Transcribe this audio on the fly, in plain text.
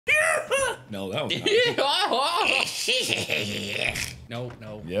No, that was not. No,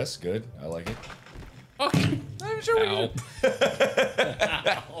 no. Yes, good. I like it. Okay. I'm sure we Ow. did.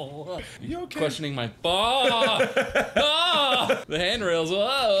 Ow. You okay? Questioning my the handrails.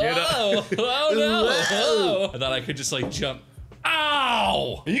 Whoa, Get up. whoa, oh no. Whoa. I thought I could just like jump.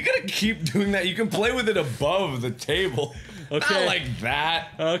 Ow! Are you gonna keep doing that? You can play with it above the table. Okay. Not like that.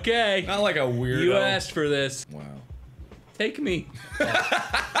 Okay. Not like a weirdo. You asked for this. Wow. Take me.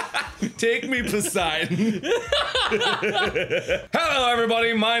 Take me, Poseidon. Hello,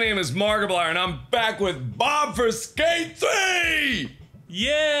 everybody. My name is Markiplier, and I'm back with Bob for Skate 3!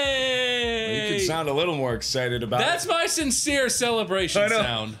 Yay! You can sound a little more excited about That's it. my sincere celebration I know.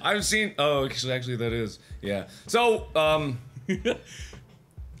 sound. I've seen. Oh, actually, that is. Yeah. So,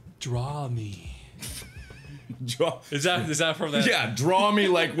 Draw me. draw. Is that from that? Yeah, draw me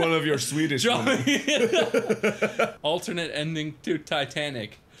like one of your Swedish. Draw women. me. Alternate ending to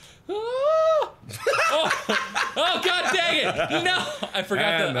Titanic. Oh, oh god dang it! No, I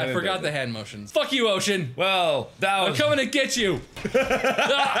forgot the hand motions. Fuck you, Ocean. Well, that I'm was. coming to get you.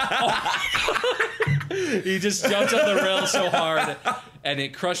 He just jumped on the rail so hard, and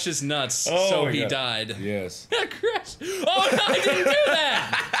it crushed his nuts, so my he God. died. Yes. Crash! Oh no, I didn't do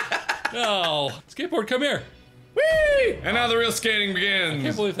that! No, skateboard, come here. Whee! And now the real skating I can't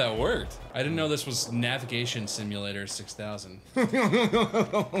begins. believe that worked. I didn't know this was Navigation Simulator 6000. See what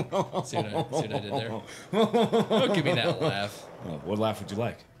I did there? Don't give me that laugh. Oh, what laugh would you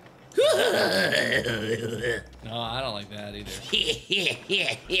like? No, I don't like that either.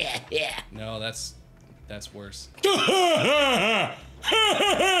 No, that's worse.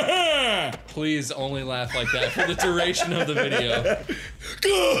 Please only laugh like that for the duration of the video.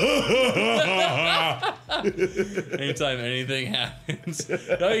 Anytime anything happens.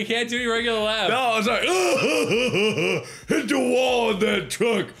 No, you can't do your regular laugh. No, I was like, hit the wall in that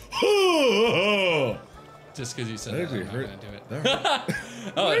truck. Just because you said That that, I'm actually not gonna do it. That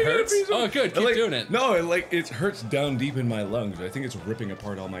hurt. Oh, it hurts? Oh, good. Keep Like, doing it. No, it hurts down deep in my lungs. I think it's ripping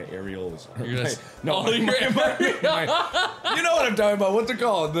apart all my areolas. You're gonna No, your you know what I'm talking about. What's it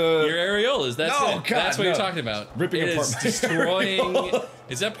called? Your areolas. That's No, it. God, That's what you're no. talking about. Ripping It apart is my destroying. areola.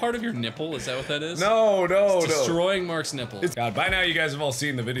 Is that part of your nipple? Is that what that is? No, It's destroying Mark's nipple. God, by now you guys have all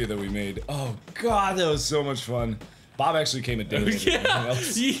seen the video that we made. Oh God, that was so much fun. Bob actually came a day later than everyone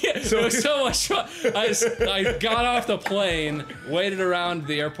else. Yeah, it was so much fun. I got off the plane, waited around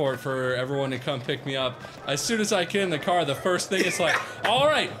the airport for everyone to come pick me up. As soon as I get in the car, the first thing is like, all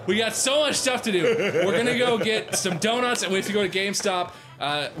right, we got so much stuff to do. We're gonna go get some donuts, and we have to go to GameStop.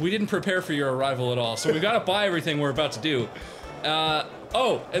 We didn't prepare for your arrival at all, so we gotta buy everything we're about to do.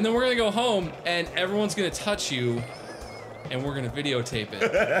 Oh, and then we're gonna go home, and everyone's gonna touch you, and we're gonna videotape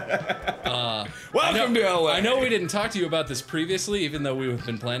it. Welcome to LA. I know we didn't talk to you about this previously, even though we've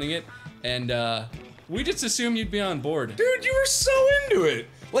been planning it, and we just assumed you'd be on board. Dude, you were so into it.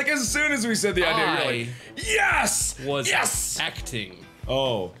 Like as soon as we said the idea, you're like, yes, Was acting.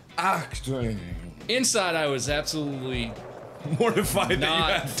 Oh, acting. Inside, I was absolutely Mortified that you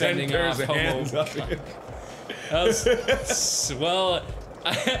not had 10 fending pairs off of hands homo. up here. That was, well,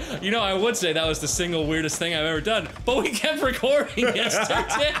 you know, I would say that was the single weirdest thing I've ever done, but we kept recording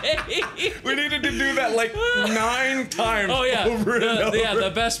yesterday. We needed to do that like 9 times. Oh yeah, over and over. yeah. The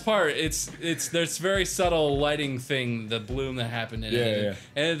best part, there's very subtle lighting thing, the bloom that happened in it, Yeah.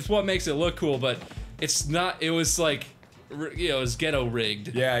 and it's what makes it look cool. But it's not. It was like, you know, it was ghetto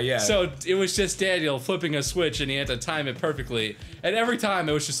rigged. Yeah. So it was just Daniel flipping a switch, and he had to time it perfectly. And every time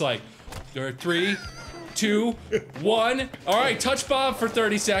it was just like, there are 3, 2, 1. All right, touch Bob for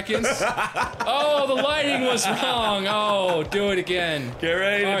 30 seconds. Oh, the lighting was wrong. Oh, do it again. Get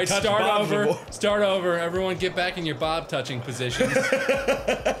ready to All right, touch start Bob some over. more. Start over. Everyone, get back in your Bob touching positions.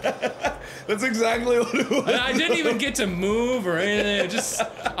 That's exactly what it was. And I didn't even get to move or anything.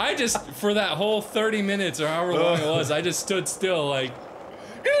 I just for that whole 30 minutes or however long it was, I just stood still like,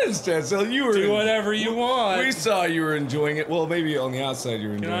 You didn't stand still. You were do whatever you want. We saw you were enjoying it. Well, maybe on the outside you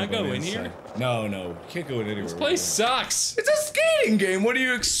were enjoying I it. but go on the in here? inside- No, you can't go in anywhere. This place sucks. It's a skating game. What do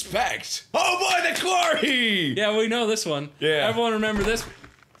you expect? Oh boy, the glory! Yeah, we know this one. Yeah. Everyone remember this?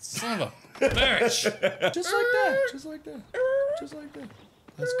 Son of a bitch. Just like that. Just like that. Just like that.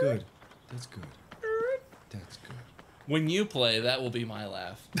 That's good. That's good. That's good. When you play, that will be my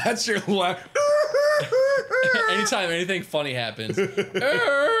laugh. That's your laugh. Anytime anything funny happens.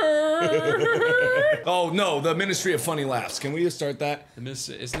 Oh no, the Ministry of Funny Laughs. Can we just start that?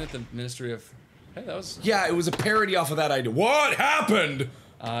 Isn't it the Ministry of... Hey, that was... Yeah, it was a parody off of that idea. What happened?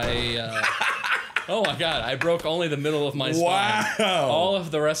 Oh my god, I broke only the middle of my spine. Wow. All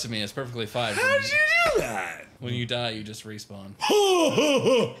of the rest of me is perfectly fine. How'd you do that? When you die, you just respawn.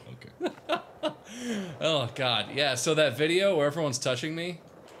 Oh God, yeah. So that video where everyone's touching me,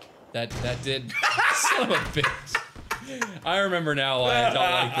 that did. Son of a bitch. I remember now why I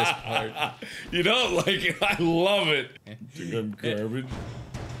don't like this part. You don't like it? I love it. Think I'm garbage.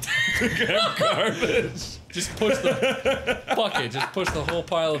 Think I'm garbage. Just push the fuck it. Just push the whole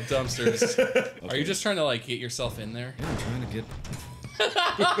pile of dumpsters. Okay. Are you just trying to like get yourself in there? Yeah, I'm trying to get.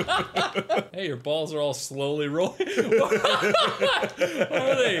 Hey, your balls are all slowly rolling.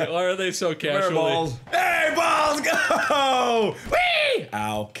 Why are they so casually? Balls. Hey, balls, go! Whee!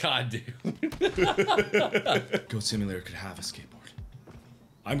 Ow. God, dude. Goat Simulator could have a skateboard.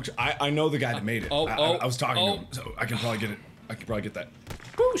 I know the guy that made it. I was talking to him, so I can probably get it. I can probably get that.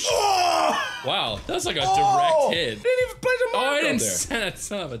 Boosh. Oh! Wow, that was like a direct hit. Didn't even play the mark. Oh, I didn't there. send it,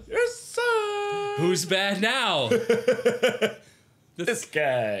 son of a. Yes, sir. Who's bad now? This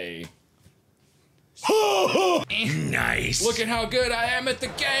guy. Nice. Look at how good I am at the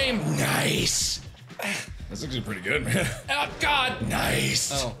game. Nice. That's actually pretty good, man. Oh God.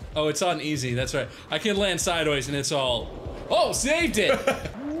 Nice. Oh, it's on easy. That's right. I can land sideways and it's all. Oh, saved it.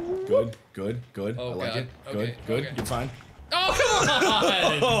 Good. Oh, I like God. it. Good. Okay, Good. okay. You're fine. Oh, come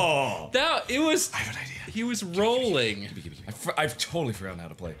on. Oh. It was. I have an idea. He was rolling. I've totally forgotten how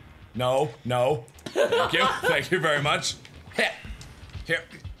to play. No. Thank you. Thank you very much.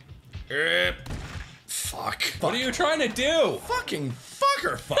 Here. Fuck. What are you trying to do? Fucking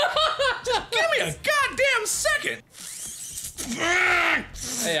fucker, fuck. Just give me a goddamn second.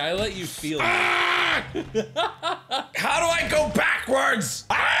 Hey, I let you feel it. How do I go backwards?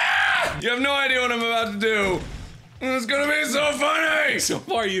 You have no idea what I'm about to do. It's gonna be so funny. So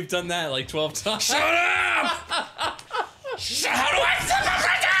far, you've done that like 12 times. Shut up! How do I sit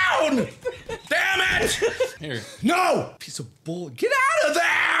upside down? Damn it! Here. No! Piece of bull. Get out of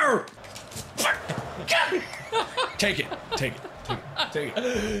there! Take it.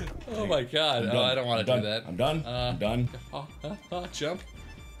 Oh my God. Oh, I don't want to do that. I'm done. Jump.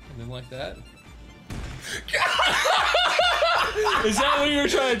 And then like that. Is that what you were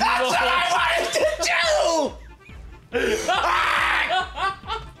trying to do? That's what I wanted to do! I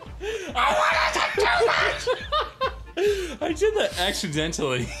wanted to do that! I did that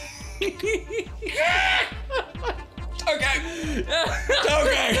accidentally. Okay.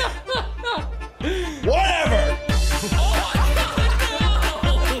 Whatever!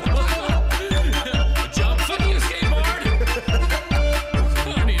 Jump, fuck you, skateboard! I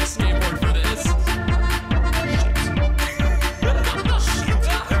don't need a skateboard for this.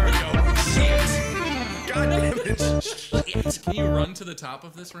 God damn it. Can you run to the top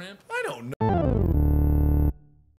of this ramp? I don't know.